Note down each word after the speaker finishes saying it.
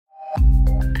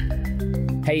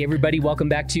Hey, everybody, welcome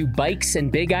back to Bikes and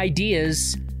Big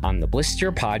Ideas on the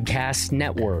Blister Podcast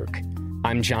Network.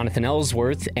 I'm Jonathan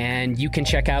Ellsworth, and you can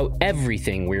check out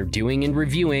everything we're doing and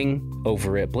reviewing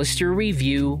over at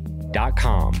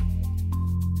blisterreview.com.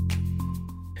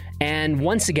 And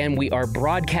once again, we are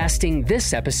broadcasting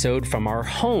this episode from our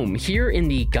home here in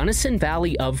the Gunnison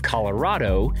Valley of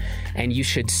Colorado, and you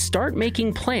should start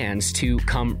making plans to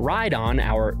come ride on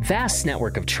our vast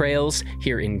network of trails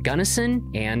here in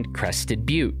Gunnison and Crested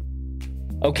Butte.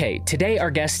 Okay, today our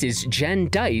guest is Jen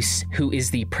Dice, who is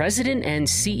the president and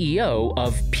CEO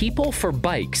of People for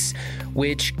Bikes,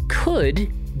 which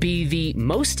could be the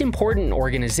most important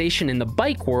organization in the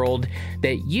bike world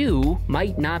that you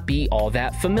might not be all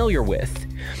that familiar with.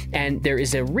 And there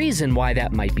is a reason why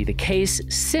that might be the case,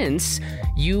 since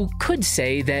you could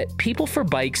say that People for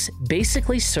Bikes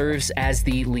basically serves as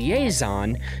the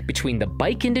liaison between the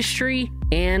bike industry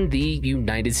and the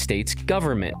United States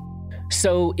government.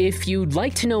 So if you'd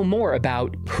like to know more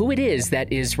about who it is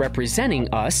that is representing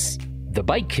us, the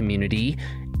bike community,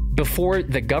 before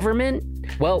the government,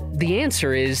 well, the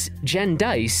answer is Jen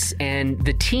Dice and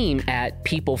the team at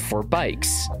People for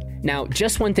Bikes. Now,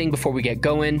 just one thing before we get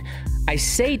going. I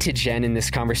say to Jen in this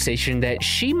conversation that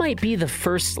she might be the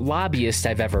first lobbyist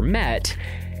I've ever met,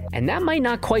 and that might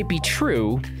not quite be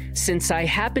true, since I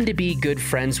happen to be good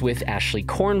friends with Ashley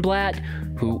Kornblatt,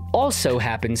 who also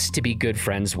happens to be good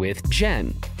friends with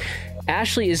Jen.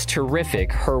 Ashley is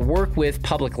terrific. Her work with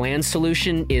Public Land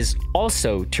Solution is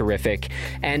also terrific,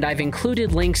 and I've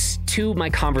included links to my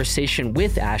conversation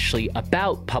with Ashley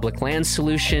about Public Land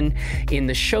Solution in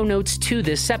the show notes to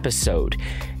this episode.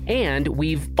 And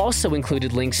we've also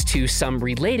included links to some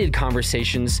related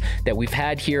conversations that we've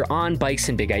had here on Bikes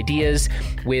and Big Ideas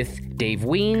with Dave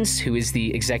Wiens, who is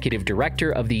the executive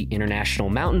director of the International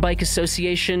Mountain Bike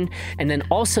Association. And then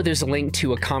also there's a link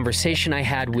to a conversation I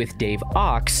had with Dave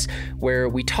Ox, where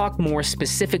we talk more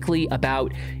specifically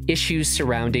about issues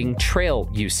surrounding trail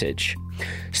usage.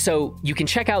 So you can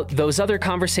check out those other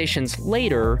conversations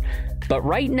later, but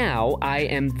right now I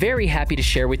am very happy to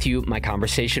share with you my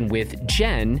conversation with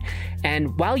Jen.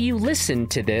 And while you listen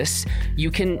to this,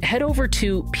 you can head over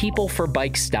to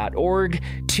peopleforbikes.org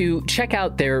to check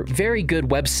out their very good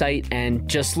website and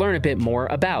just learn a bit more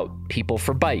about People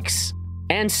for Bikes.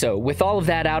 And so with all of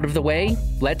that out of the way,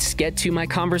 let's get to my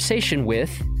conversation with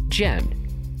Jen.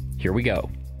 Here we go.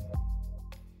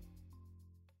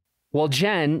 Well,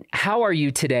 Jen, how are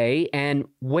you today, and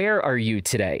where are you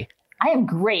today? I am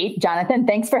great, Jonathan.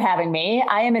 Thanks for having me.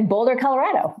 I am in Boulder,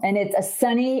 Colorado, and it's a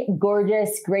sunny,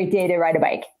 gorgeous, great day to ride a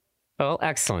bike. Oh,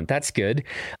 excellent. That's good.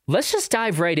 Let's just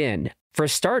dive right in. For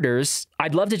starters,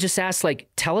 I'd love to just ask,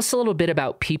 tell us a little bit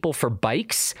about People for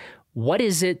Bikes. What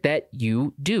is it that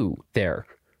you do there?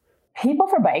 People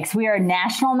for Bikes, we are a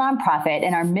national nonprofit,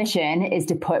 and our mission is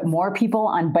to put more people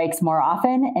on bikes more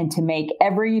often and to make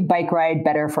every bike ride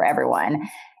better for everyone.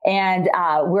 And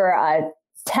we're a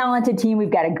talented team. We've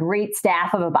got a great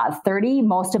staff of about 30.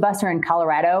 Most of us are in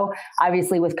Colorado.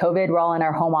 Obviously, with COVID, we're all in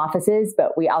our home offices,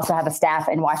 but we also have a staff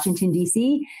in Washington,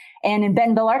 D.C. and in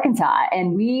Bentonville, Arkansas.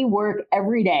 And we work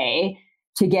every day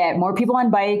to get more people on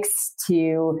bikes,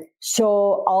 to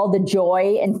show all the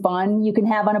joy and fun you can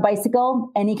have on a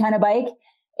bicycle, any kind of bike.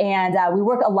 And we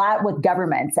work a lot with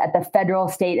governments at the federal,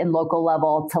 state, and local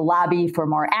level to lobby for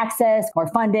more access, more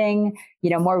funding,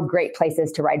 more great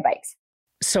places to ride bikes.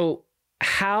 So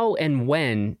how and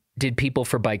when did People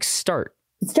for Bikes start?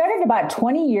 It started about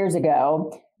 20 years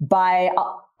ago by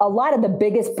a lot of the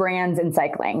biggest brands in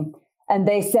cycling. And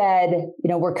they said,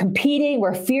 we're competing,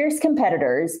 we're fierce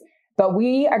competitors, but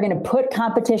we are going to put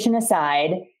competition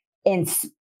aside and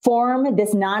form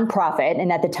this nonprofit.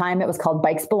 And at the time it was called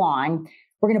Bikes Belong.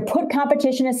 We're going to put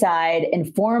competition aside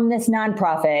and form this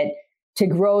nonprofit to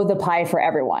grow the pie for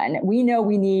everyone. We know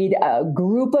we need a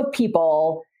group of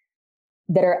people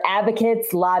that are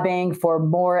advocates lobbying for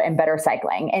more and better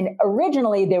cycling. And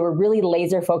originally they were really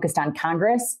laser focused on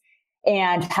Congress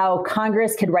and how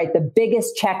Congress could write the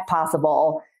biggest check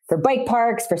possible for bike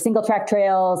parks, for single track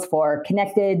trails, for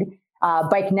connected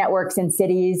bike networks in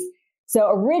cities.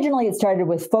 So originally it started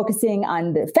with focusing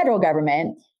on the federal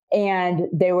government, and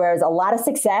there was a lot of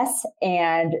success,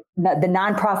 and the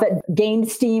nonprofit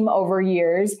gained steam over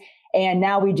years. And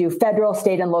now we do federal,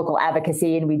 state, and local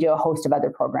advocacy, and we do a host of other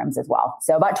programs as well.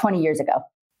 So about 20 years ago.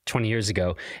 20 years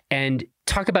ago. And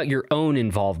talk about your own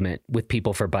involvement with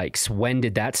People for Bikes. When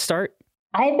did that start?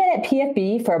 I've been at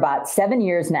PFB for about 7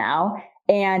 years now.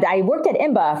 And I worked at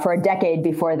IMBA for a decade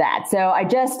before that. So I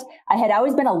had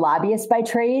always been a lobbyist by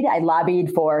trade. I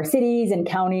lobbied for cities and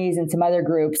counties and some other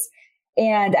groups.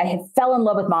 And I had fell in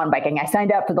love with mountain biking. I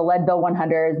signed up for the Leadville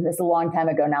 100. This is a long time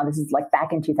ago now. This is like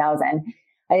back in 2000.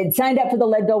 I had signed up for the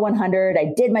Leadville 100.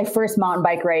 I did my first mountain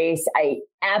bike race. I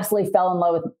absolutely fell in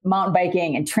love with mountain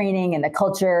biking and training and the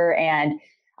culture and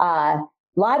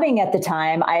lobbying at the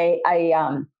time. I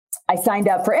signed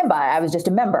up for IMBA. I was just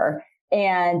a member.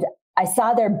 And I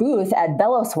saw their booth at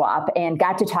VeloSwap and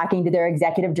got to talking to their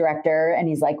executive director. And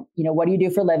he's like, what do you do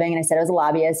for a living? And I said, I was a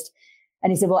lobbyist.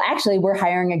 And he said, well, actually, we're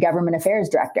hiring a government affairs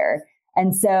director.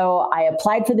 And so I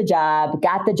applied for the job,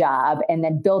 got the job, and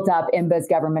then built up IMBA's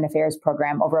government affairs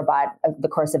program over about the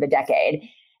course of a decade.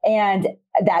 And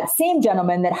that same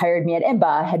gentleman that hired me at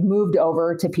IMBA had moved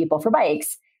over to People for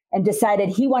Bikes and decided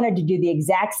he wanted to do the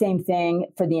exact same thing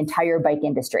for the entire bike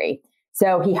industry.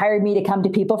 So he hired me to come to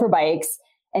People for Bikes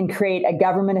and create a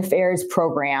government affairs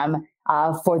program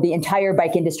for the entire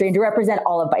bike industry and to represent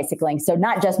all of bicycling. So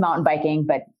not just mountain biking,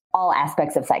 but all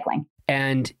aspects of cycling.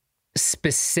 And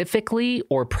specifically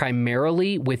or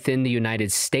primarily within the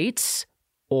United States,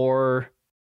 or?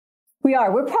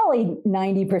 We're probably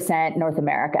 90% North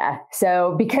America.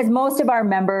 So because most of our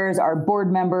members are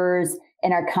board members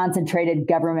and our concentrated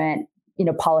government,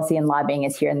 policy and lobbying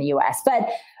is here in the US. But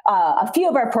a few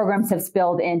of our programs have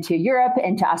spilled into Europe,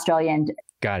 into Australia. And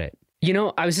got it.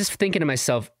 I was just thinking to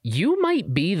myself, you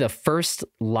might be the first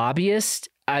lobbyist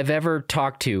I've ever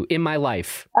talked to in my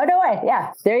life. Oh, no way.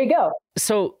 Yeah, there you go.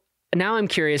 So now I'm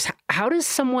curious, how does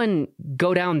someone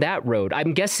go down that road?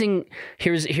 I'm guessing,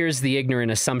 here's the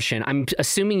ignorant assumption. I'm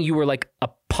assuming you were like a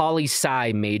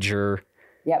poli-sci major.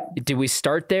 Yep. Did we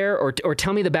start there or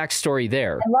tell me the backstory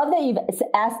there? I love that you've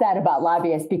asked that about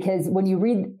lobbyists because when you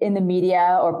read in the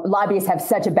media, or lobbyists have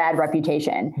such a bad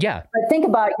reputation. Yeah. But think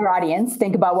about your audience.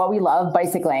 Think about what we love,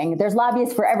 bicycling. There's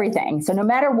lobbyists for everything. So no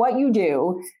matter what you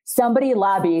do, somebody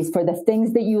lobbies for the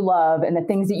things that you love and the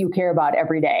things that you care about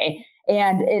every day.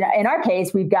 And in our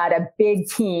case, we've got a big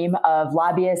team of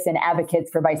lobbyists and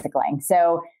advocates for bicycling.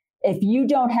 So if you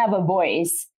don't have a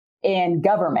voice in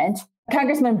government,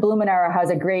 Congressman Blumenauer has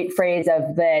a great phrase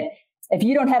of that if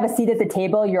you don't have a seat at the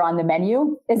table, you're on the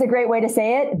menu, is a great way to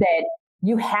say it, that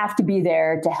you have to be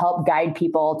there to help guide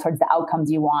people towards the outcomes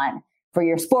you want for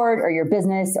your sport or your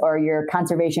business or your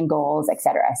conservation goals, et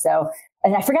cetera. So,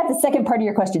 and I forgot the second part of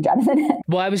your question, Jonathan.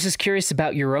 Well, I was just curious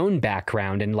about your own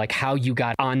background and like how you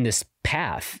got on this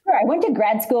path. Sure. I went to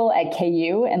grad school at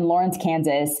KU in Lawrence,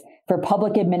 Kansas for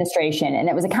public administration. And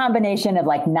it was a combination of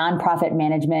like nonprofit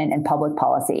management and public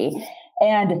policy.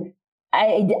 And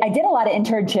I did a lot of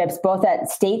internships, both at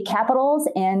state capitals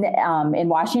and in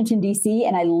Washington, D.C.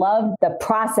 And I loved the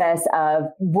process of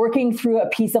working through a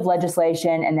piece of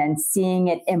legislation and then seeing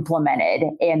it implemented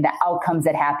and the outcomes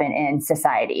that happen in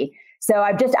society. So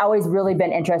I've just always really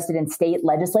been interested in state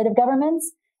legislative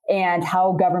governments and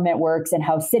how government works and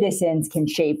how citizens can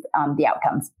shape the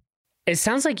outcomes. It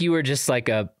sounds like you were just like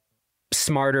a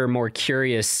smarter, more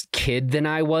curious kid than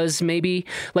I was, maybe.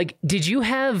 Like, did you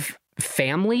have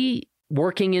family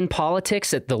working in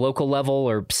politics at the local level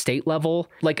or state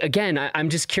level? Like, again, I'm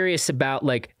just curious about,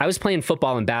 like, I was playing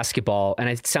football and basketball, and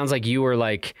it sounds like you were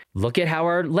like, look at how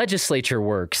our legislature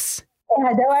works.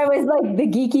 Yeah, no, I was like the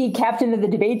geeky captain of the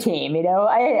debate team.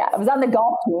 I was on the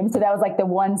golf team. So that was like the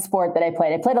one sport that I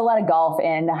played. I played a lot of golf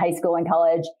in high school and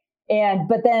college.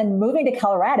 But then moving to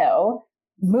Colorado,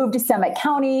 moved to Summit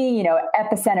County,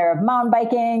 epicenter of mountain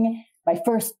biking. My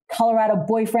first Colorado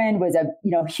boyfriend was a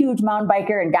huge mountain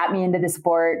biker and got me into the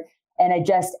sport. And I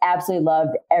just absolutely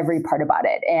loved every part about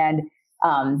it. And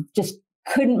just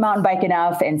couldn't mountain bike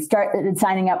enough and started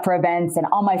signing up for events. And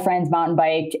all my friends mountain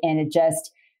biked. And it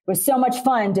just was so much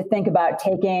fun to think about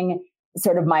taking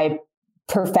sort of my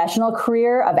professional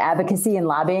career of advocacy and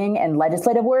lobbying and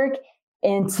legislative work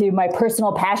into my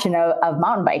personal passion of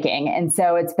mountain biking. And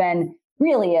so it's been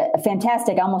really a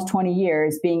fantastic almost 20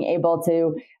 years being able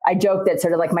to, I joke that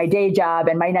sort of like my day job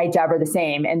and my night job are the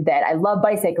same, and that I love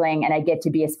bicycling and I get to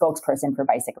be a spokesperson for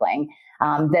bicycling.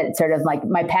 That sort of like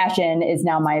my passion is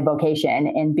now my vocation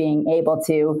in being able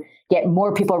to get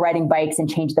more people riding bikes and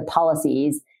change the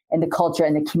policies and the culture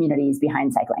and the communities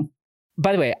behind cycling.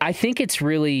 By the way, I think it's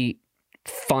really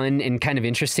fun and kind of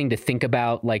interesting to think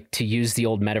about, like, to use the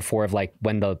old metaphor of like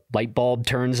when the light bulb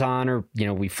turns on, or,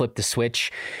 we flip the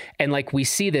switch, and like we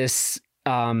see this,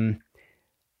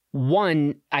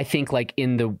 one, I think like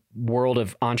in the world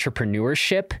of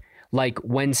entrepreneurship, like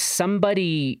when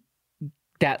somebody,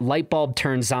 that light bulb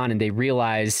turns on and they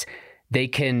realize they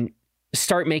can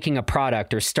start making a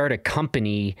product or start a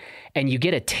company, and you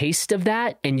get a taste of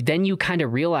that. And then you kind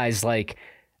of realize, like,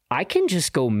 I can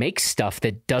just go make stuff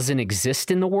that doesn't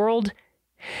exist in the world.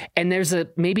 And there's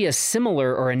maybe a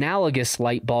similar or analogous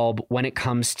light bulb when it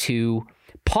comes to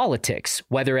politics,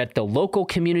 whether at the local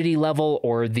community level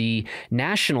or the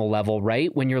national level,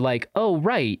 right? When you're like, oh,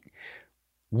 right,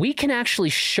 we can actually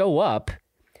show up,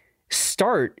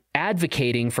 start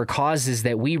advocating for causes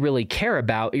that we really care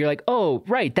about. You're like, oh,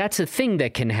 right, that's a thing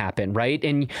that can happen, right?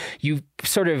 And you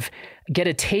sort of get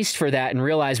a taste for that and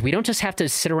realize we don't just have to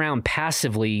sit around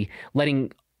passively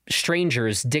letting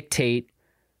strangers dictate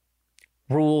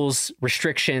rules,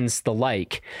 restrictions, the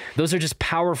like. Those are just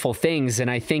powerful things.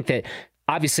 And I think that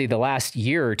obviously the last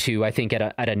year or two, I think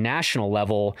at a national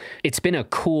level, it's been a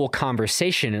cool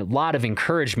conversation, a lot of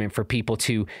encouragement for people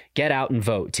to get out and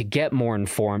vote, to get more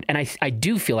informed. And I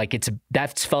do feel like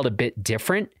that's felt a bit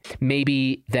different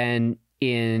maybe than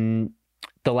in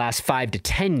the last 5 to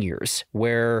 10 years,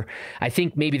 where I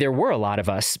think maybe there were a lot of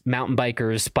us, mountain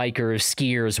bikers,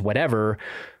 skiers, whatever,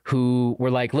 who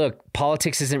were like, look,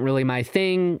 politics isn't really my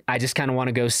thing. I just kind of want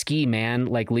to go ski, man.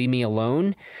 Like, leave me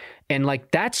alone. And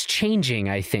like, that's changing,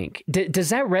 I think. Does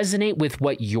that resonate with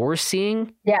what you're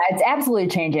seeing? Yeah, it's absolutely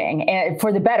changing, and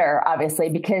for the better, obviously,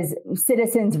 because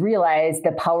citizens realize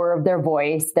the power of their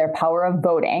voice, their power of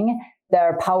voting,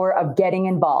 their power of getting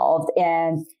involved.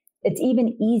 And it's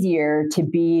even easier to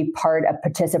be part of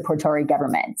participatory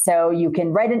government. So you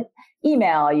can write an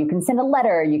email, you can send a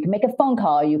letter, you can make a phone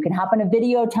call, you can hop on a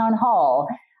video town hall,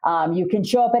 you can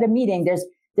show up at a meeting.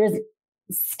 There's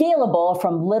scalable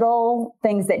from little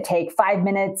things that take 5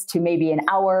 minutes to maybe an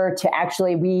hour to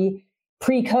actually, we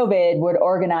pre-COVID would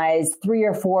organize 3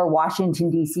 or 4 Washington,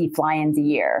 D.C. fly-ins a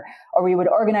year, or we would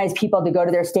organize people to go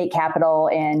to their state capital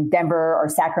in Denver or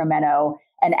Sacramento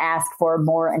and ask for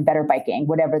more and better biking,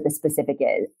 whatever the specific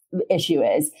issue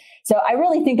is. So I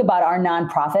really think about our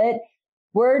nonprofit.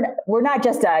 We're not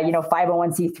just a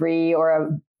 501c3 or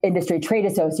a industry trade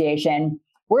association.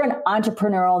 We're an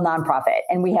entrepreneurial nonprofit,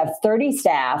 and we have 30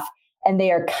 staff, and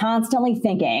they are constantly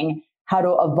thinking how to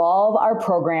evolve our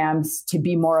programs to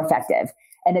be more effective.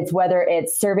 And it's whether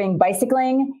it's serving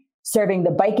bicycling, serving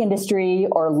the bike industry,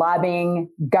 or lobbying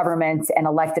governments and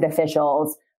elected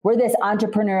officials. We're this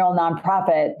entrepreneurial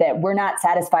nonprofit that we're not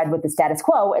satisfied with the status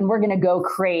quo, and we're going to go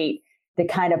create the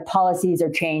kind of policies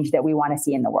or change that we want to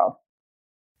see in the world.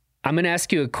 I'm going to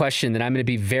ask you a question that I'm going to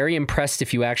be very impressed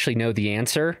if you actually know the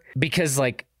answer, because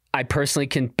like I personally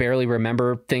can barely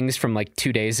remember things from like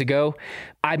 2 days ago.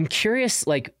 I'm curious,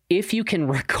 like, if you can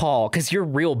recall, because you're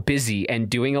real busy and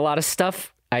doing a lot of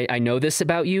stuff. I know this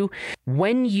about you.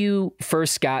 When you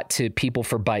first got to People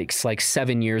for Bikes, like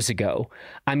 7 years ago,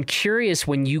 I'm curious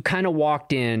when you kind of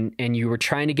walked in and you were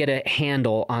trying to get a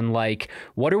handle on like,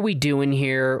 what are we doing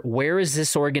here? Where is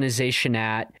this organization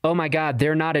at? Oh my God,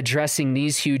 they're not addressing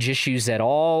these huge issues at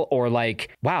all. Or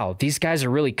like, wow, these guys are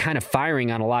really kind of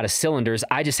firing on a lot of cylinders.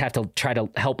 I just have to try to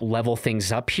help level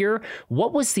things up here.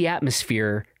 What was the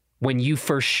atmosphere when you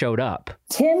first showed up?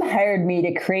 Tim hired me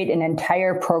to create an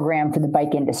entire program for the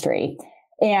bike industry.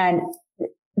 And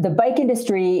the bike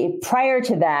industry, prior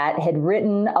to that, had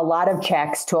written a lot of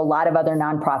checks to a lot of other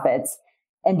nonprofits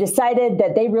and decided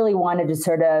that they really wanted to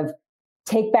sort of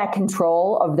take back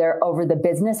control of over the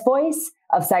business voice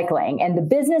of cycling. And the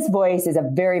business voice is a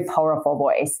very powerful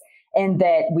voice in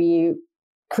that we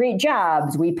create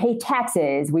jobs, we pay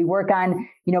taxes, we work on,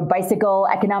 bicycle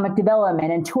economic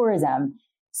development and tourism.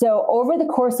 So over the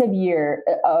course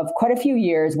of quite a few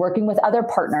years, working with other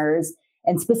partners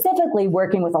and specifically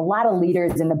working with a lot of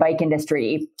leaders in the bike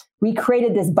industry, we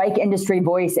created this Bike Industry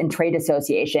Voice and Trade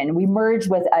Association. We merged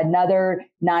with another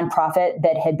nonprofit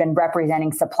that had been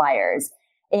representing suppliers.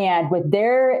 And with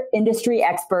their industry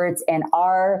experts and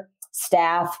our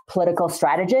staff political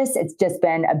strategists, it's just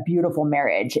been a beautiful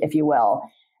marriage, if you will.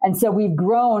 And so we've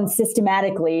grown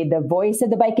systematically the voice of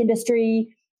the bike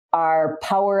industry, our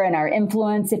power and our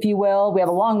influence, if you will. We have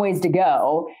a long ways to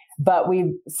go, but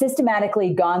we've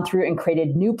systematically gone through and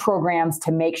created new programs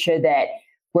to make sure that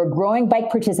we're growing bike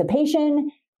participation,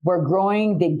 we're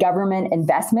growing the government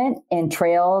investment in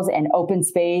trails and open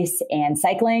space and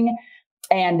cycling,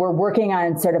 and we're working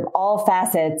on sort of all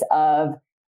facets of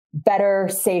better,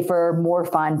 safer, more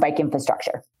fun bike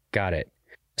infrastructure. Got it.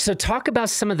 So talk about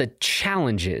some of the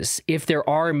challenges, if there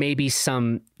are maybe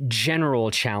some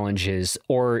general challenges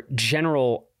or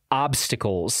general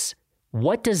obstacles.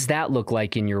 What does that look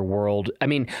like in your world? I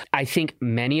mean, I think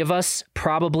many of us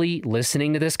probably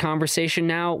listening to this conversation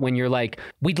now, when you're like,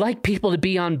 we'd like people to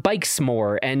be on bikes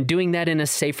more and doing that in a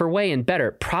safer way and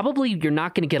better. Probably you're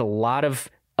not going to get a lot of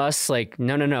us like,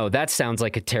 no, that sounds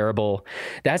like a terrible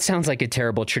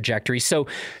trajectory. So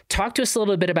talk to us a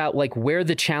little bit about like where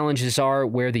the challenges are,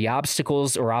 where the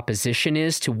obstacles or opposition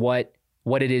is to what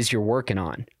it is you're working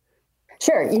on.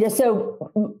 Sure.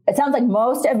 So it sounds like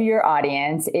most of your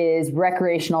audience is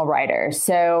recreational riders.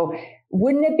 So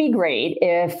wouldn't it be great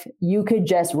if you could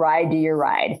just ride to your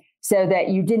ride so that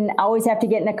you didn't always have to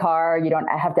get in a car? You don't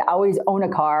have to always own a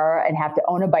car and have to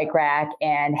own a bike rack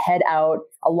and head out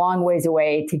a long ways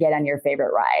away to get on your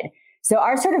favorite ride. So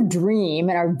our sort of dream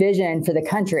and our vision for the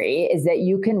country is that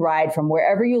you can ride from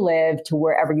wherever you live to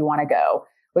wherever you want to go,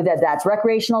 whether that's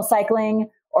recreational cycling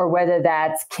or whether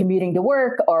that's commuting to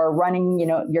work or running,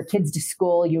 your kids to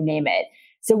school, you name it.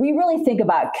 So we really think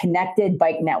about connected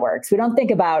bike networks. We don't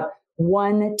think about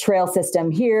one trail system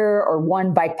here or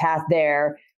one bike path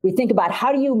there. We think about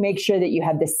how do you make sure that you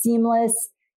have the seamless,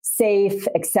 safe,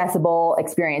 accessible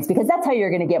experience, because that's how you're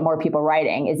going to get more people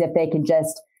riding, is if they can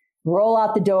just roll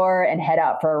out the door and head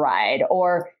out for a ride.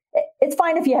 Or it's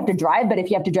fine if you have to drive, but if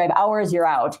you have to drive hours, you're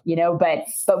out, but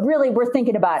really we're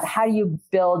thinking about how do you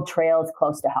build trails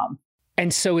close to home.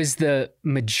 And so is the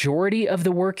majority of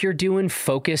the work you're doing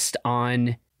focused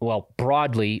on,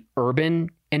 broadly urban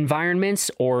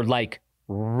environments or like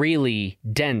really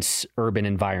dense urban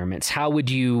environments? How would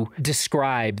you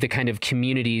describe the kind of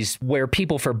communities where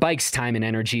People for Bikes time and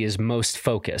energy is most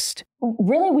focused?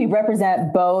 Really, we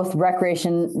represent both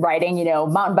recreation riding,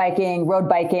 mountain biking, road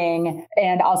biking,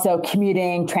 and also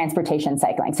commuting, transportation,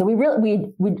 cycling. So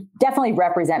we definitely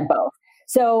represent both.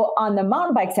 So on the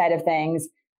mountain bike side of things,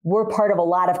 we're part of a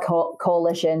lot of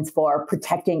coalitions for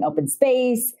protecting open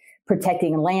space,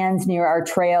 protecting lands near our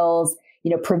trails,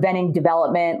 preventing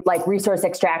development like resource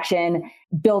extraction,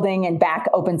 building and back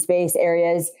open space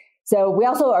areas. So we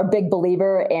also are a big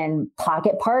believer in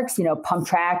pocket parks, pump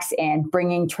tracks and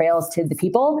bringing trails to the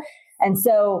people. And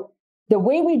so the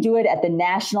way we do it at the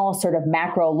national sort of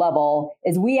macro level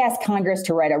is we ask Congress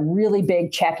to write a really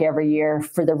big check every year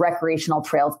for the recreational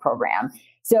trails program.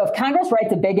 So if Congress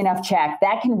writes a big enough check,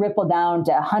 that can ripple down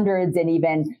to hundreds and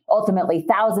even ultimately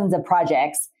thousands of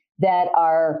projects that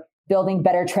are building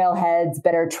better trailheads,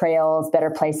 better trails, better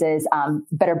places,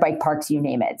 better bike parks, you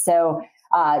name it. So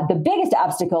the biggest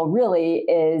obstacle really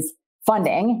is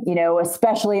funding,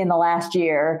 especially in the last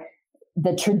year.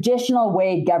 The traditional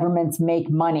way governments make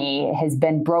money has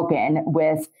been broken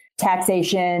with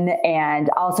taxation and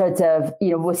all sorts of,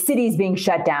 with cities being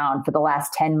shut down for the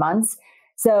last 10 months.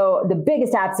 So the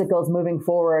biggest obstacles moving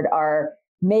forward are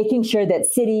making sure that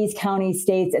cities, counties,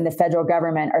 states, and the federal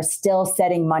government are still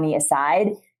setting money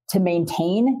aside to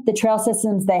maintain the trail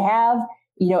systems they have,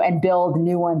 and build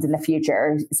new ones in the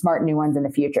future, smart new ones in the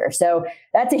future. So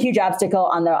that's a huge obstacle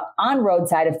on the on-road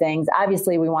side of things.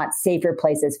 Obviously, we want safer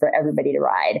places for everybody to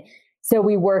ride. So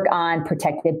we work on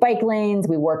protected bike lanes.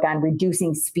 We work on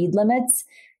reducing speed limits.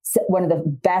 So one of the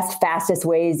best, fastest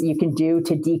ways you can do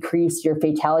to decrease your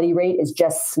fatality rate is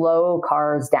just slow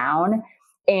cars down.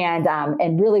 And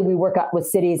really, we work with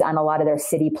cities on a lot of their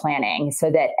city planning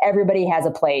so that everybody has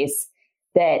a place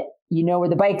that where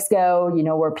the bikes go,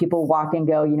 where people walk and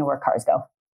go, where cars go.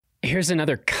 Here's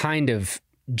another kind of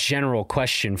general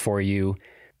question for you.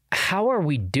 How are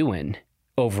we doing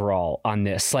overall on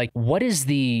this? Like, what is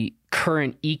the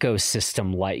current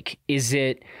ecosystem like?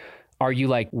 Are you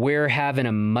like, we're having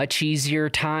a much easier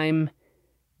time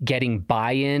getting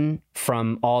buy-in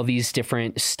from all these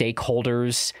different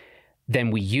stakeholders than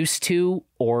we used to?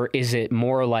 Or is it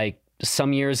more like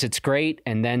some years it's great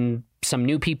and then some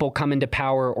new people come into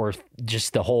power, or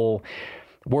just the whole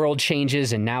world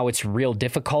changes and now it's real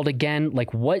difficult again?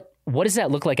 Like what does that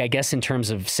look like, I guess, in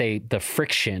terms of, say, the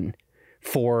friction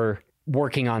for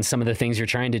working on some of the things you're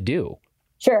trying to do?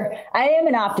 Sure. I am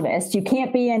an optimist. You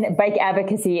can't be in bike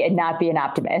advocacy and not be an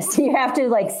optimist. You have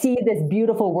to see this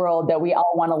beautiful world that we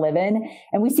all want to live in.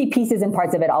 And we see pieces and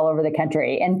parts of it all over the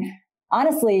country. And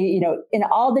honestly, in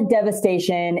all the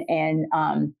devastation and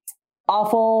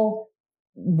awful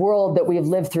world that we've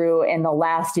lived through in the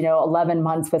last, 11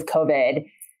 months with COVID,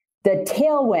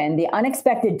 the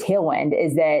unexpected tailwind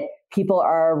is that people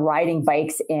are riding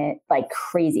bikes in like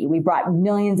crazy. We brought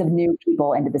millions of new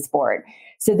people into the sport.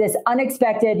 So this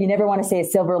unexpected, you never want to say a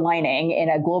silver lining in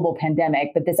a global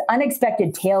pandemic, but this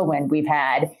unexpected tailwind we've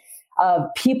had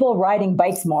of people riding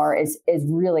bikes more is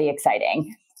really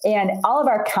exciting. And all of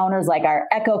our counters, like our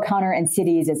Echo counter in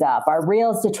cities is up. Our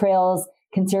Rails to Trails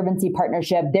Conservancy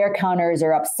partnership, their counters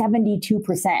are up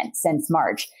 72% since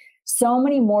March. So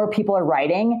many more people are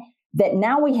riding that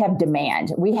now we have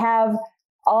demand. We have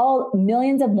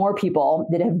millions of more people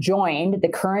that have joined the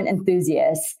current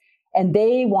enthusiasts, and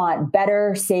they want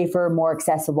better, safer, more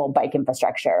accessible bike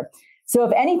infrastructure. So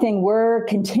if anything, we're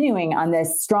continuing on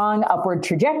this strong upward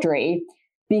trajectory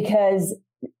because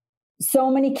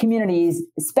so many communities,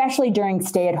 especially during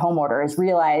stay-at-home orders,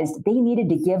 realized they needed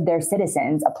to give their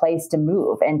citizens a place to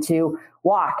move and to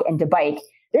walk and to bike.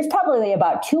 There's probably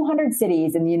about 200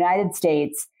 cities in the United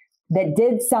States that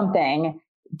did something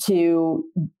to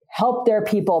help their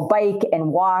people bike and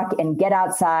walk and get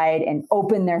outside and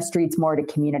open their streets more to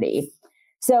community.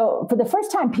 So for the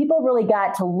first time, people really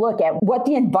got to look at what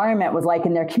the environment was like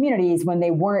in their communities when they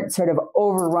weren't sort of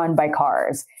overrun by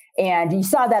cars. And you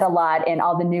saw that a lot in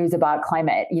all the news about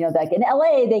climate. Like in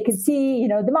LA, they could see,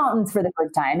 the mountains for the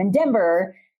first time. In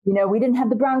Denver, we didn't have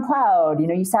the brown cloud.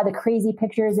 You saw the crazy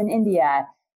pictures in India.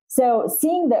 So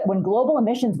seeing that when global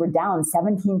emissions were down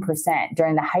 17%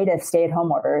 during the height of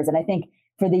stay-at-home orders, and I think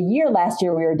for the year last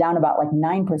year, we were down about like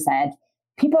 9%,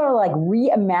 people are like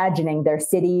reimagining their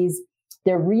cities.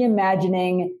 They're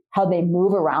reimagining how they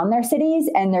move around their cities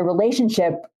and their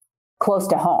relationship close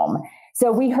to home.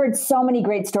 So we heard so many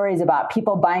great stories about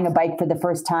people buying a bike for the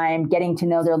first time, getting to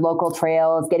know their local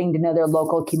trails, getting to know their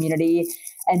local community,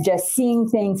 and just seeing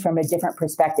things from a different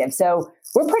perspective. So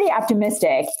we're pretty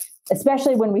optimistic,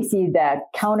 especially when we see the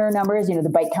counter numbers, the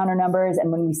bike counter numbers,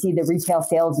 and when we see the retail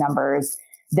sales numbers,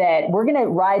 that we're going to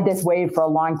ride this wave for a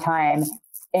long time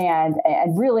and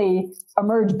really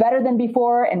emerge better than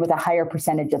before and with a higher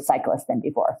percentage of cyclists than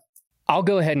before. I'll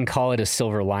go ahead and call it a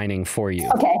silver lining for you.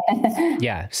 Okay.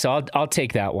 Yeah, so I'll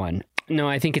take that one. No,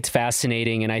 I think it's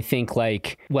fascinating. And I think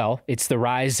it's the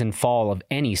rise and fall of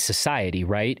any society,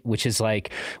 right? Which is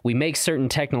like we make certain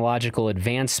technological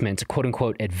advancements, quote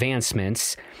unquote,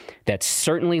 advancements that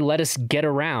certainly let us get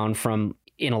around from,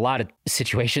 in a lot of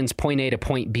situations, point A to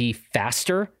point B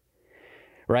faster,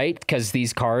 right? Because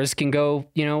these cars can go,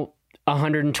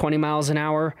 120 miles an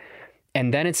hour.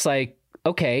 And then it's like,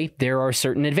 okay, there are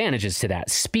certain advantages to that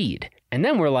speed. And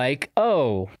then we're like,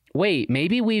 oh, wait,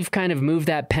 maybe we've kind of moved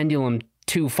that pendulum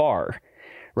too far,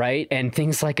 right? And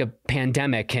things like a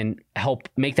pandemic can help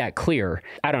make that clear.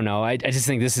 I don't know. I just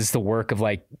think this is the work of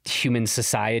like human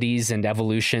societies and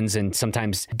evolutions and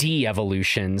sometimes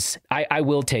de-evolutions. I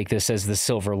will take this as the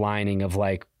silver lining of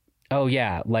like, oh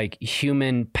yeah, like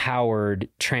human-powered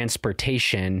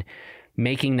transportation,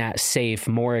 making that safe,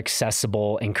 more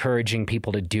accessible, encouraging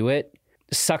people to do it.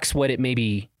 Sucks what it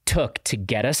maybe took to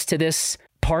get us to this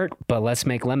part, but let's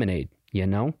make lemonade,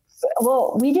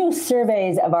 Well, we do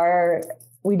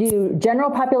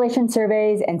general population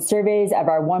surveys and surveys of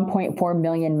our 1.4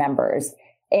 million members.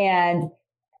 And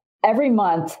every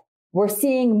month we're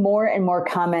seeing more and more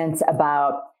comments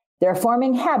about they're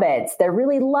forming habits. They're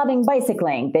really loving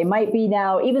bicycling. They might be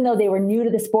now, even though they were new to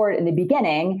the sport in the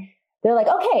beginning, they're like,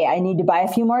 okay, I need to buy a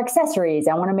few more accessories.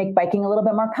 I want to make biking a little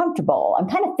bit more comfortable. I'm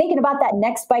kind of thinking about that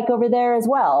next bike over there as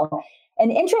well.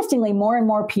 And interestingly, more and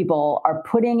more people are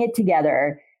putting it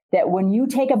together that when you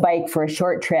take a bike for a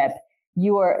short trip,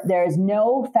 there's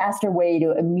no faster way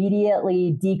to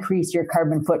immediately decrease your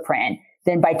carbon footprint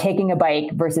than by taking a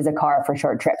bike versus a car for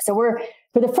short trips. So we're,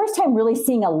 for the first time, really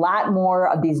seeing a lot more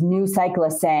of these new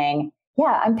cyclists saying,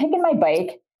 yeah, I'm picking my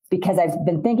bike because I've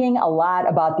been thinking a lot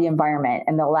about the environment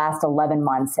in the last 11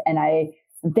 months. And I'm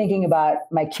thinking about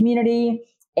my community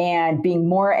and being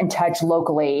more in touch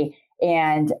locally.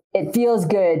 And it feels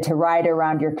good to ride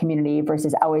around your community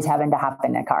versus always having to hop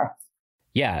in a car.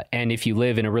 Yeah. And if you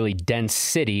live in a really dense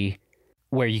city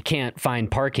where you can't find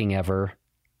parking ever,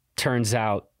 turns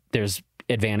out there's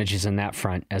advantages in that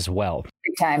front as well.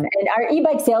 Big time. And our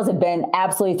e-bike sales have been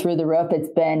absolutely through the roof. It's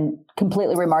been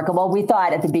completely remarkable. We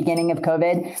thought at the beginning of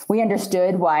COVID, we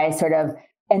understood why sort of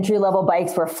entry-level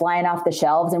bikes were flying off the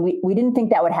shelves. And we didn't think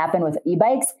that would happen with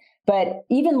e-bikes. But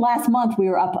even last month, we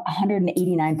were up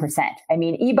 189%. I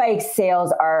mean, e-bike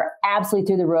sales are absolutely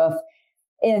through the roof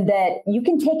in that you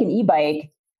can take an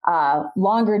e-bike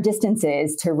longer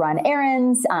distances to run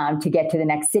errands, to get to the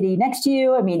next city next to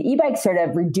you. I mean, e-bikes sort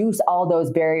of reduce all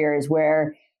those barriers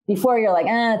where before you're like,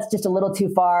 it's just a little too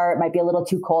far. It might be a little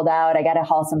too cold out. I got to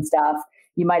haul some stuff.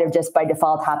 You might have just by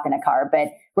default hopped in a car. But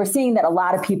we're seeing that a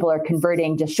lot of people are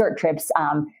converting just short trips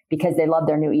because they love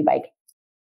their new e-bike.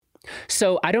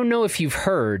 So I don't know if you've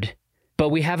heard, but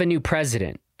we have a new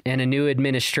president and a new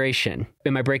administration.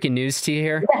 Am I breaking news to you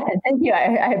here? Yeah, thank you.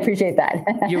 I appreciate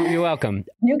that. You're welcome.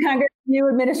 New Congress, new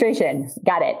administration.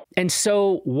 Got it. And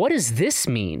so what does this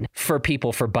mean for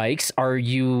people for bikes? Are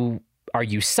you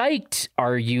psyched?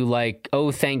 Are you like,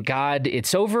 oh, thank God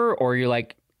it's over? Or you're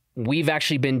like, we've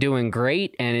actually been doing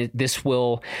great and this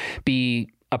will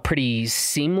be a pretty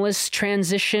seamless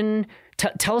transition?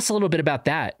 Tell us a little bit about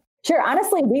that. Sure.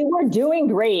 Honestly, we were doing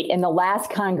great in the last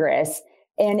Congress.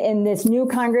 And in this new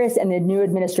Congress and the new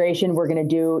administration, we're going to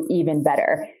do even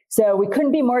better. So we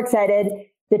couldn't be more excited.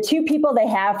 The two people they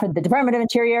have for the Department of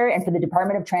Interior and for the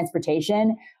Department of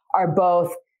Transportation are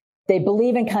both, they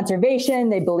believe in conservation,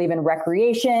 they believe in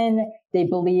recreation, they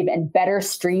believe in better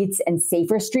streets and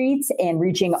safer streets and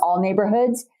reaching all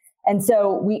neighborhoods. And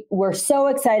so we're so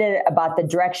excited about the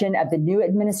direction of the new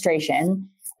administration.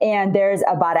 And there's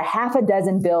about a half a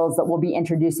dozen bills that we'll be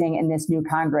introducing in this new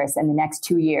Congress in the next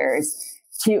 2 years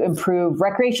to improve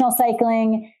recreational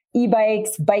cycling,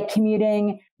 e-bikes, bike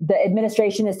commuting. The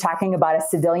administration is talking about a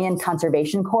civilian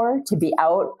conservation corps to be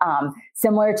out,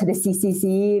 similar to the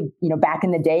CCC, back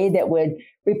in the day, that would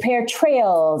repair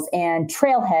trails and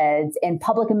trailheads and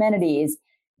public amenities.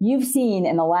 You've seen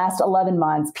in the last 11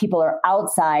 months, people are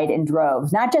outside in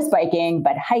droves, not just biking,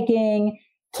 but hiking,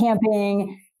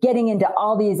 camping, getting into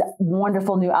all these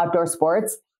wonderful new outdoor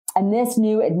sports. And this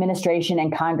new administration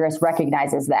and Congress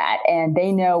recognizes that. And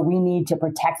they know we need to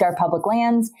protect our public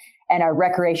lands and our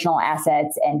recreational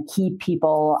assets and keep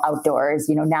people outdoors,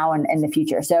 now and in the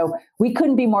future. So we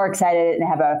couldn't be more excited and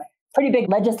have a pretty big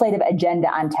legislative agenda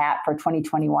on tap for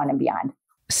 2021 and beyond.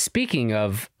 Speaking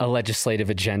of a legislative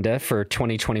agenda for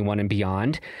 2021 and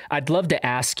beyond, I'd love to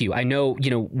ask you, I know,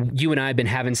 you and I have been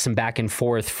having some back and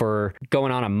forth for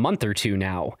going on a month or two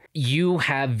now. You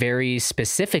have very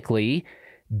specifically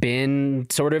been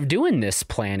sort of doing this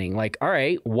planning, like, all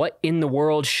right, what in the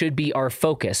world should be our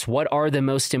focus? What are the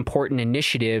most important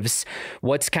initiatives?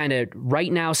 What's kind of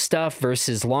right now stuff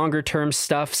versus longer term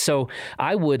stuff? So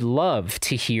I would love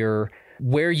to hear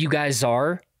where you guys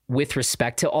are with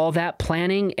respect to all that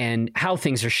planning and how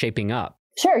things are shaping up.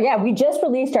 Sure. Yeah. We just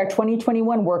released our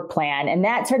 2021 work plan, and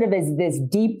that sort of is this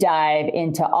deep dive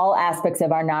into all aspects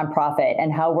of our nonprofit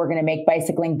and how we're going to make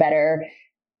bicycling better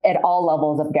at all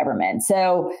levels of government.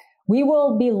 So we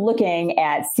will be looking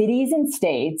at cities and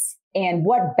states and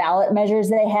what ballot measures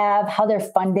they have, how they're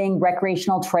funding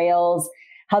recreational trails,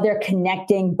 how they're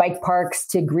connecting bike parks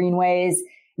to greenways,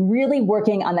 really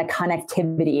working on the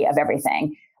connectivity of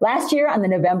everything. Last year on the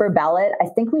November ballot, I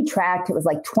think we tracked, it was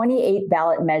like 28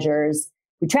 ballot measures.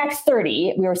 We tracked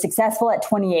 30. We were successful at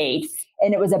 28,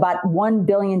 and it was about $1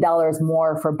 billion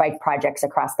more for bike projects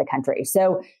across the country.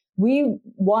 So we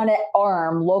want to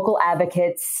arm local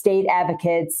advocates, state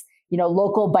advocates,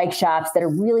 local bike shops that are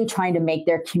really trying to make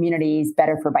their communities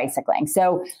better for bicycling.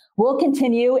 So we'll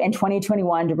continue in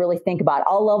 2021 to really think about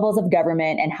all levels of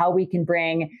government and how we can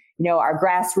bring, our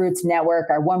grassroots network,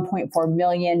 our 1.4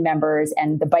 million members,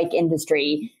 and the bike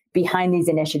industry behind these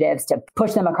initiatives to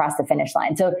push them across the finish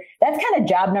line. So that's kind of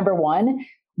job number one.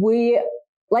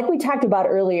 Like we talked about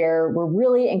earlier, we're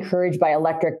really encouraged by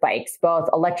electric bikes, both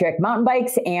electric mountain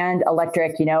bikes and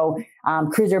electric,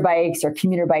 cruiser bikes or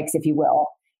commuter bikes, if you will,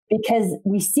 because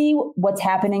we see what's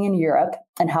happening in Europe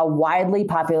and how widely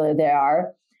popular they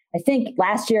are. I think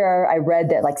last year I read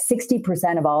that like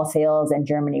 60% of all sales in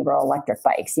Germany were electric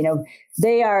bikes. We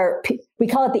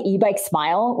call it the e-bike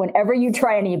smile. Whenever you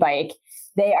try an e-bike,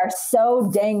 they are so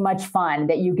dang much fun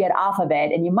that you get off of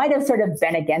it. And you might have sort of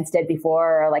been against it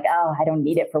before, or like, oh, I don't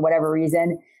need it for whatever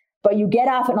reason. But you get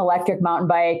off an electric mountain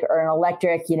bike or an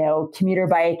electric, commuter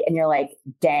bike, and you're like,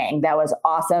 dang, that was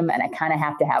awesome. And I kind of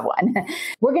have to have one.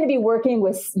 We're going to be working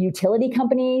with utility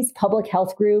companies, public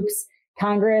health groups,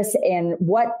 Congress, and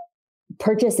what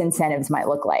purchase incentives might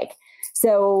look like.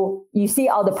 So you see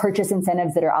all the purchase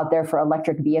incentives that are out there for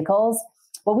electric vehicles.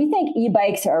 Well, we think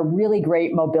e-bikes are a really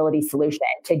great mobility solution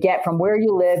to get from where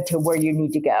you live to where you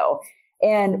need to go.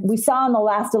 And we saw in the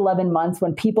last 11 months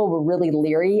when people were really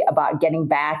leery about getting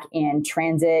back in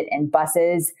transit and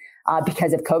buses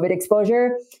because of COVID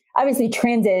exposure. Obviously,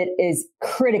 transit is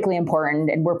critically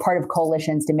important, and we're part of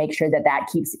coalitions to make sure that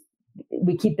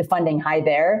we keep the funding high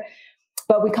there.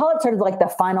 But we call it sort of like the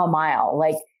final mile.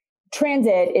 Like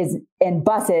transit and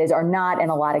buses are not in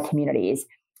a lot of communities.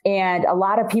 And a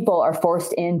lot of people are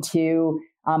forced into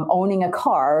owning a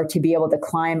car to be able to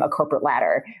climb a corporate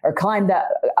ladder or climb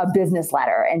a business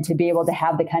ladder and to be able to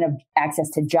have the kind of access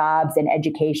to jobs and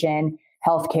education,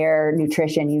 healthcare,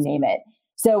 nutrition, you name it.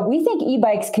 So we think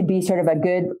e-bikes could be sort of a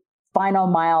good final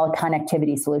mile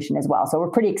connectivity solution as well. So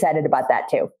we're pretty excited about that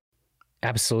too.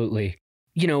 Absolutely.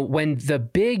 When the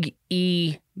big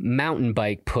mountain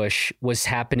bike push was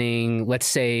happening, let's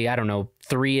say,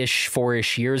 3-ish,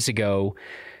 4-ish years ago,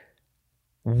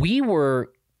 we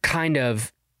were kind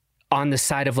of on the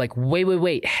side of like,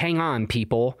 wait, hang on,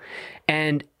 people.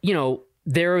 And,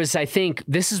 there was, I think,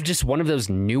 this is just one of those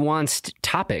nuanced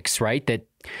topics, right? That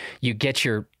you get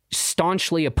your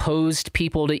staunchly opposed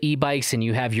people to e-bikes and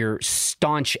you have your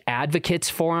staunch advocates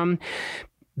for them.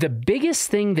 The biggest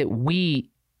thing that we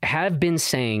have been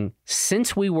saying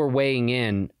since we were weighing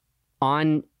in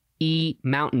on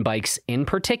mountain bikes in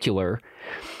particular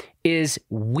is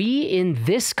we in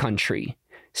this country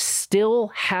still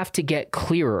have to get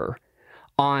clearer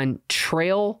on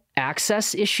trail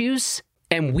access issues.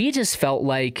 And we just felt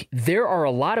like there are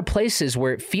a lot of places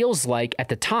where it feels like at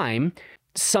the time,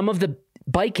 some of the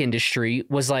bike industry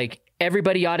was like,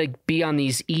 everybody ought to be on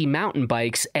these e-mountain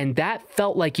bikes. And that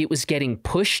felt like it was getting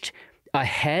pushed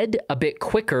ahead a bit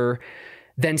quicker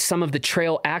than some of the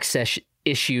trail access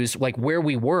issues, like where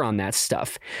we were on that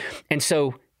stuff. And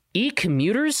so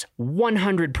e-commuters,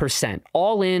 100%,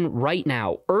 all in right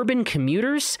now. Urban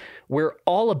commuters, we're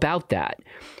all about that.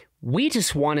 We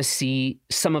just want to see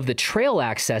some of the trail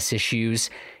access issues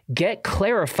get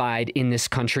clarified in this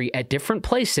country at different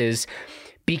places,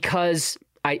 because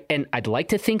I'd like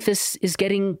to think this is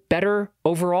getting better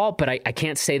overall, but I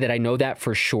can't say that I know that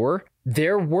for sure.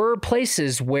 There were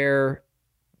places where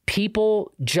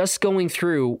people just going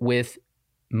through with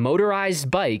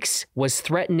motorized bikes was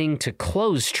threatening to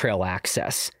close trail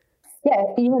access. Yeah,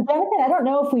 Jonathan, I don't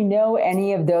know if we know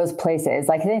any of those places.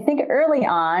 Like, I think early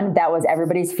on, that was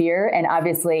everybody's fear. And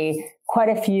obviously, quite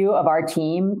a few of our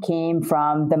team came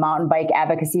from the mountain bike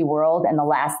advocacy world. And the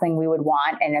last thing we would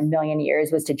want in a million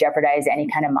years was to jeopardize any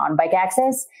kind of mountain bike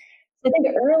access. I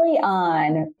think early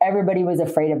on, everybody was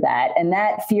afraid of that. And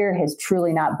that fear has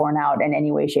truly not borne out in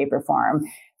any way, shape, or form.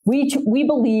 We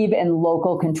believe in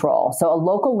local control. So a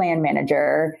local land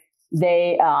manager,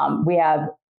 we have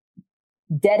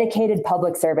dedicated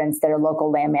public servants that are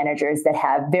local land managers that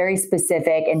have very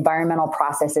specific environmental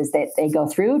processes that they go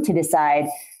through to decide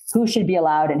who should be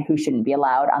allowed and who shouldn't be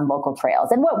allowed on local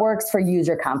trails, and what works for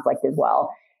user conflict as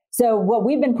well. So what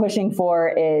we've been pushing for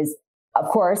is, of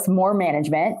course, more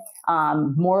management,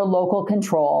 more local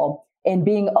control, and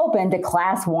being open to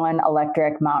Class 1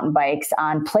 electric mountain bikes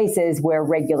on places where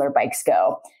regular bikes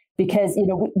go. Because,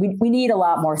 we need a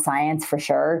lot more science for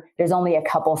sure. There's only a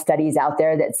couple studies out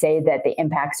there that say that the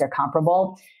impacts are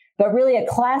comparable. But really, a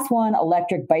Class 1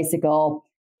 electric bicycle,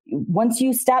 once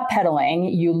you stop pedaling,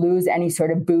 you lose any sort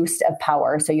of boost of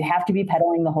power. So you have to be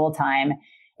pedaling the whole time.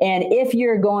 And if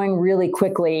you're going really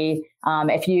quickly,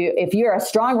 if you're a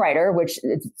strong rider, which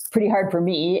it's pretty hard for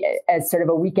me as sort of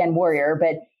a weekend warrior,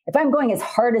 but if I'm going as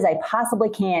hard as I possibly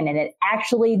can, and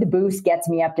the boost gets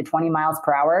me up to 20 miles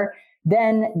per hour,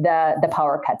 then the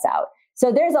power cuts out.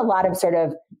 So there's a lot of sort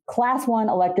of Class 1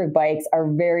 electric bikes are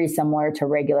very similar to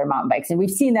regular mountain bikes. And we've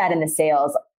seen that in the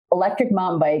sales. Electric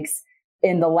mountain bikes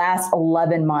in the last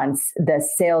 11 months, the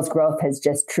sales growth has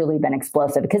just truly been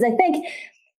explosive, because I think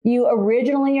you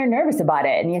originally are nervous about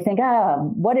it and you think,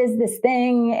 what is this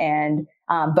thing? And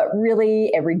but really,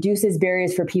 it reduces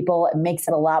barriers for people. It makes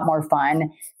it a lot more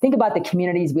fun. Think about the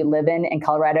communities we live in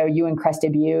Colorado. You in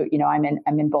Crested Butte,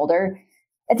 I'm in Boulder.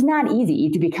 It's not easy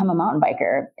to become a mountain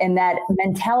biker. And that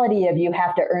mentality of you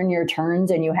have to earn your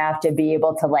turns and you have to be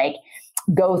able to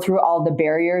go through all the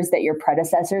barriers that your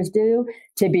predecessors do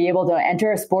to be able to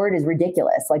enter a sport is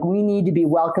ridiculous. We need to be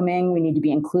welcoming. We need to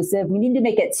be inclusive. We need to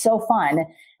make it so fun.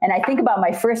 And I think about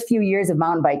my first few years of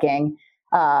mountain biking,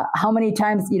 how many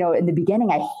times, in the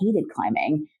beginning, I hated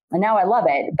climbing. And now I love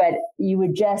it. But you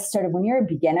would just sort of, when you're a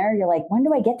beginner, you're like, when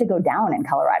do I get to go down in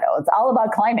Colorado? It's all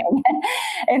about climbing.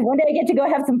 And when do I get to go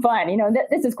have some fun?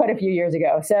 This is quite a few years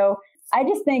ago. So I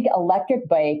just think electric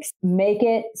bikes make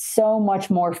it so much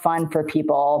more fun for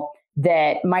people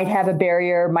that might have a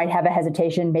barrier, might have a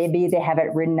hesitation. Maybe they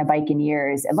haven't ridden a bike in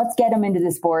years. And let's get them into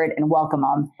the sport and welcome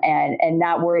them and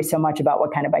not worry so much about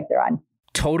what kind of bike they're on.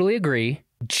 Totally agree.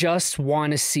 Just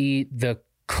want to see the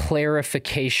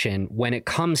clarification when it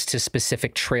comes to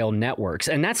specific trail networks.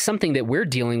 And that's something that we're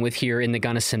dealing with here in the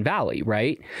Gunnison Valley,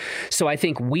 right? So I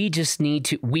think we just need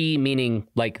to, we meaning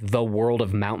the world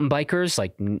of mountain bikers,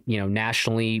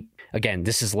 nationally. Again,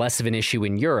 this is less of an issue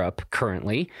in Europe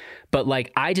currently, but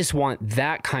I just want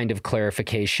that kind of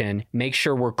clarification, make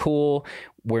sure we're cool.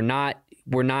 We're not,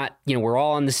 we're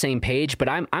all on the same page, but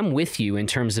I'm with you in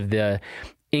terms of the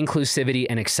inclusivity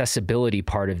and accessibility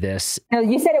part of this.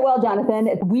 You said it well,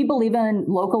 Jonathan. We believe in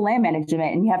local land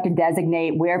management, and you have to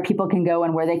designate where people can go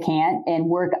and where they can't, and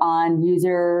work on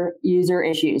user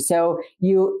issues. So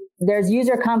there's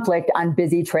user conflict on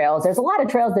busy trails. There's a lot of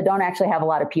trails that don't actually have a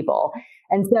lot of people.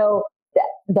 And so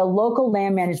the local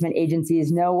land management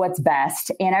agencies know what's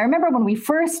best. And I remember when we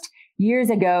first years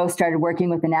ago started working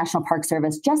with the National Park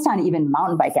Service just on even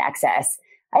mountain bike access,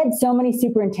 I had so many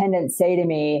superintendents say to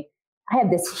me, I have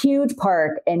this huge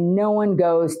park and no one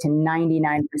goes to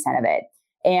 99% of it.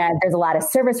 And there's a lot of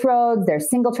service roads, there's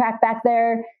single track back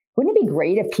there. Wouldn't it be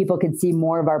great if people could see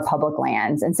more of our public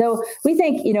lands? And so we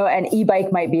think, an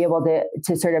e-bike might be able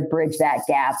to sort of bridge that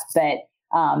gap. But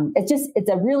it's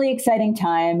a really exciting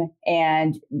time,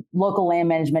 and local land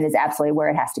management is absolutely where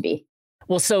it has to be.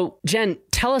 Well, so Jen,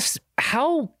 tell us,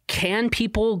 how can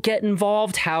people get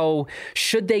involved? How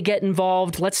should they get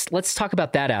involved? Let's talk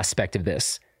about that aspect of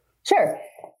this. Sure.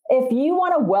 If you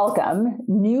want to welcome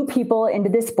new people into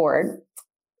this sport,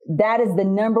 that is the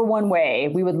number one way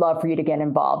we would love for you to get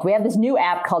involved. We have this new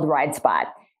app called RideSpot,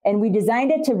 and we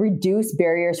designed it to reduce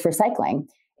barriers for cycling.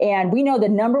 And we know the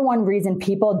number one reason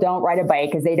people don't ride a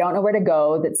bike is they don't know where to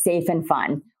go that's safe and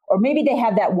fun. Or maybe they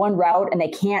have that one route and they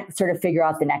can't sort of figure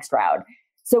out the next route.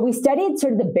 So we studied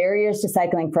sort of the barriers to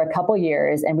cycling for a couple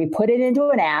years, and we put it into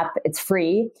an app. It's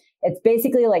free. It's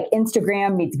basically like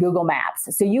Instagram meets Google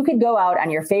Maps. So you could go out on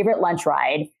your favorite lunch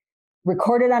ride,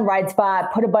 record it on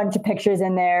RideSpot, put a bunch of pictures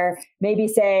in there, maybe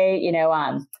say,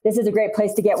 this is a great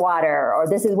place to get water, or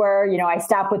this is where, I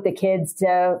stop with the kids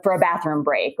for a bathroom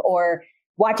break, or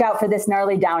watch out for this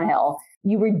gnarly downhill.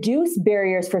 You reduce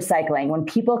barriers for cycling when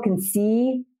people can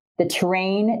see the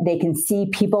terrain, they can see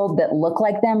people that look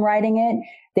like them riding it,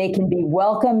 they can be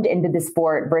welcomed into the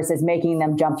sport versus making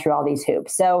them jump through all these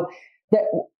hoops. So the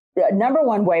number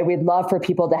one way we'd love for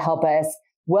people to help us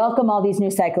welcome all these new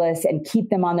cyclists and keep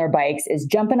them on their bikes is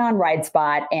jumping on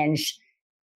RideSpot and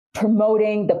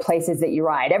promoting the places that you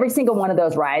ride. Every single one of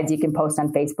those rides you can post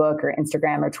on Facebook or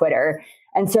Instagram or Twitter,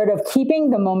 and sort of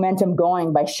keeping the momentum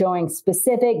going by showing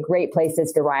specific great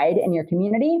places to ride in your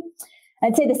community.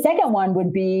 I'd say the second one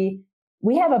would be,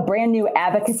 we have a brand new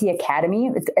Advocacy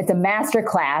Academy. It's a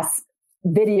masterclass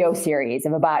video series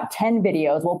of about 10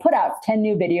 videos. We'll put out 10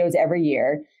 new videos every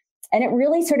year. And it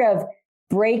really sort of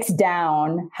breaks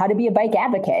down how to be a bike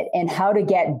advocate and how to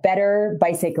get better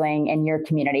bicycling in your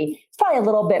community. It's probably a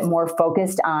little bit more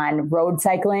focused on road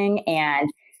cycling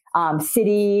and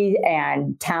city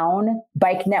and town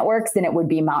bike networks than it would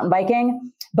be mountain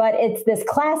biking. But it's this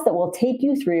class that will take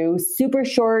you through super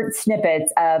short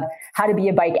snippets of how to be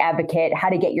a bike advocate, how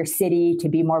to get your city to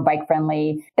be more bike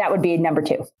friendly. That would be number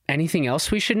 2. Anything else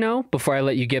we should know before I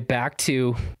let you get back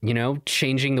to,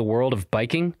 changing the world of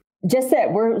biking? Just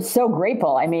that we're so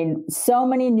grateful. I mean, so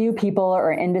many new people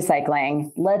are into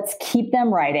cycling. Let's keep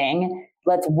them riding.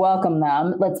 Let's welcome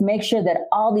them. Let's make sure that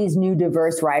all these new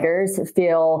diverse riders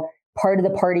feel part of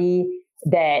the party,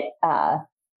 that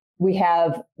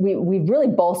we've really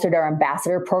bolstered our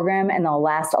ambassador program in the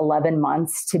last 11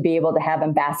 months to be able to have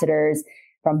ambassadors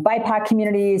from BIPOC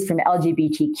communities, from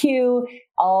LGBTQ,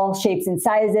 all shapes and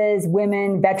sizes,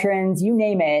 women, veterans, you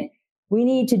name it. We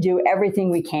need to do everything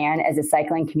we can as a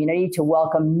cycling community to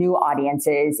welcome new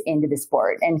audiences into the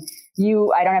sport. And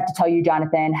I don't have to tell you,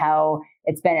 Jonathan, how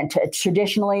it's been a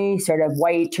traditionally sort of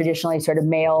white, traditionally sort of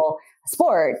male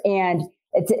sport. And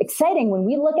it's exciting when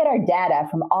we look at our data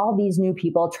from all these new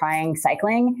people trying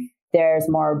cycling. There's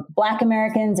more Black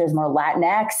Americans, there's more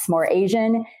Latinx, more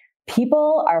Asian.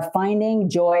 People are finding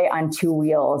joy on 2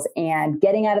 wheels and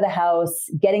getting out of the house,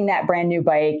 getting that brand new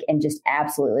bike and just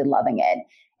absolutely loving it.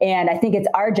 And I think it's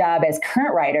our job as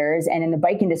current riders and in the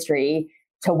bike industry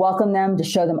to welcome them, to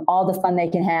show them all the fun they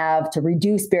can have, to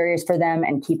reduce barriers for them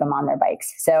and keep them on their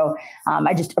bikes. So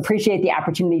I just appreciate the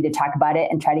opportunity to talk about it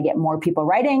and try to get more people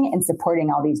riding and supporting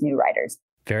all these new riders.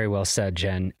 Very well said,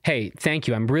 Jen. Hey, thank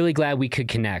you. I'm really glad we could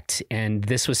connect, and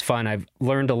this was fun. I've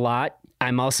learned a lot.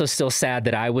 I'm also still sad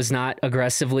that I was not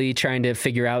aggressively trying to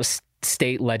figure out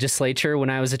state legislature when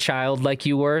I was a child like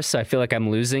you were. So I feel like I'm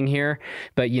losing here,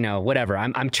 but whatever.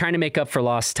 I'm trying to make up for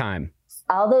lost time.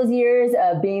 All those years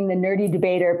of being the nerdy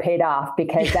debater paid off,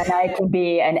 because then I can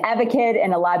be an advocate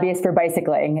and a lobbyist for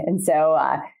bicycling. And so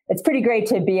it's pretty great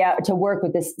to be out to work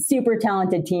with this super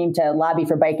talented team to lobby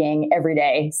for biking every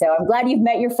day. So I'm glad you've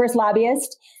met your first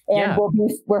lobbyist, and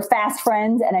we're fast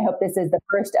friends. And I hope this is the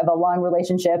first of a long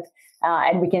relationship,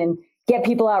 and we can get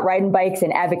people out riding bikes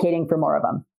and advocating for more of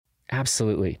them.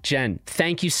 Absolutely. Jen,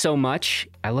 thank you so much.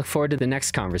 I look forward to the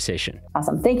next conversation.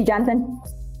 Awesome. Thank you, Jonathan.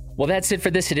 Well, that's it for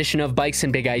this edition of Bikes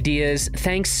and Big Ideas.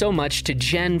 Thanks so much to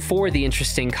Jen for the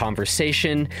interesting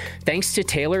conversation. Thanks to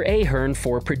Taylor Ahern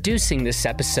for producing this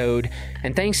episode.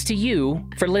 And thanks to you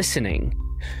for listening.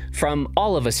 From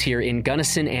all of us here in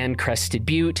Gunnison and Crested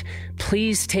Butte,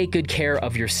 please take good care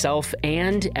of yourself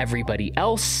and everybody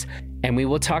else. And we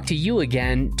will talk to you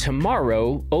again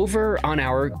tomorrow over on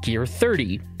our Gear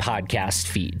 30 podcast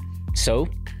feed. So,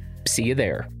 see you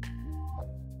there.